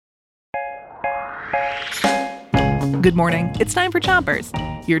Good morning. It's time for Chompers,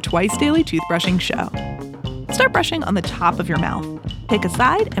 your twice daily toothbrushing show. Start brushing on the top of your mouth. Pick a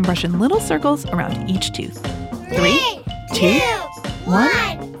side and brush in little circles around each tooth. 3, 2,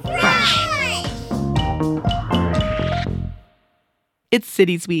 1, brush. It's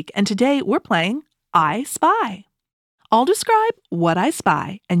Cities Week, and today we're playing I Spy. I'll describe what I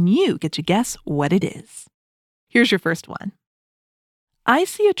spy, and you get to guess what it is. Here's your first one. I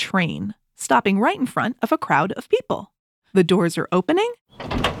see a train stopping right in front of a crowd of people. The doors are opening.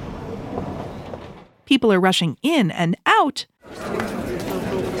 People are rushing in and out.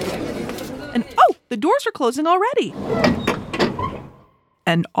 And oh, the doors are closing already.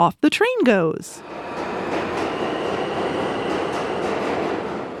 And off the train goes.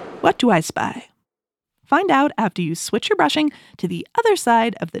 What do I spy? Find out after you switch your brushing to the other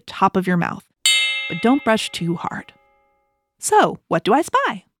side of the top of your mouth. But don't brush too hard. So, what do I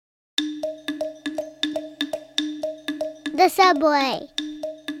spy? The subway.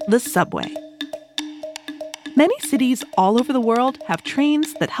 The subway. Many cities all over the world have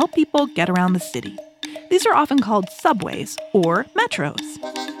trains that help people get around the city. These are often called subways or metros.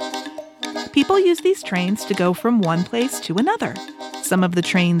 People use these trains to go from one place to another. Some of the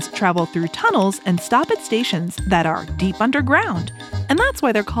trains travel through tunnels and stop at stations that are deep underground, and that's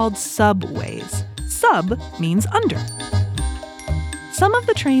why they're called subways. Sub means under. Some of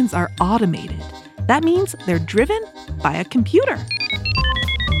the trains are automated. That means they're driven by a computer.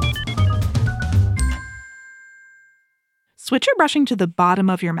 Switch your brushing to the bottom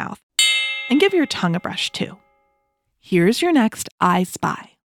of your mouth and give your tongue a brush too. Here's your next I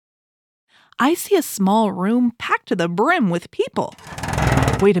Spy. I see a small room packed to the brim with people.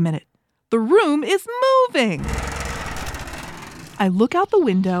 Wait a minute. The room is moving. I look out the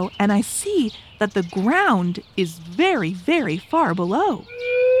window and I see that the ground is very, very far below.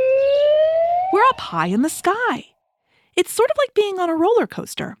 We're up high in the sky. It's sort of like being on a roller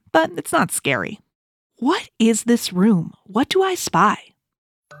coaster, but it's not scary. What is this room? What do I spy?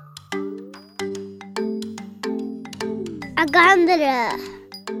 A gondola.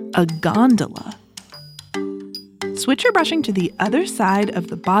 A gondola. Switch your brushing to the other side of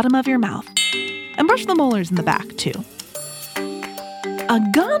the bottom of your mouth and brush the molars in the back too. A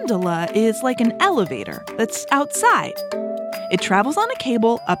gondola is like an elevator that's outside. It travels on a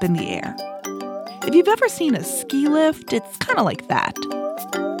cable up in the air. If you've ever seen a ski lift, it's kind of like that.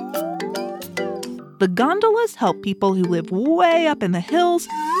 The gondolas help people who live way up in the hills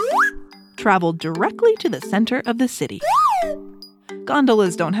travel directly to the center of the city.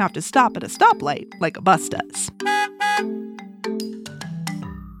 Gondolas don't have to stop at a stoplight like a bus does.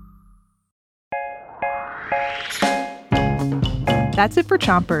 That's it for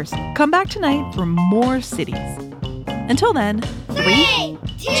Chompers. Come back tonight for more cities. Until then, 3,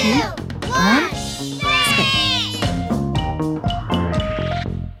 2, 1,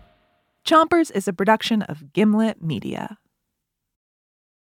 Chompers is a production of Gimlet Media.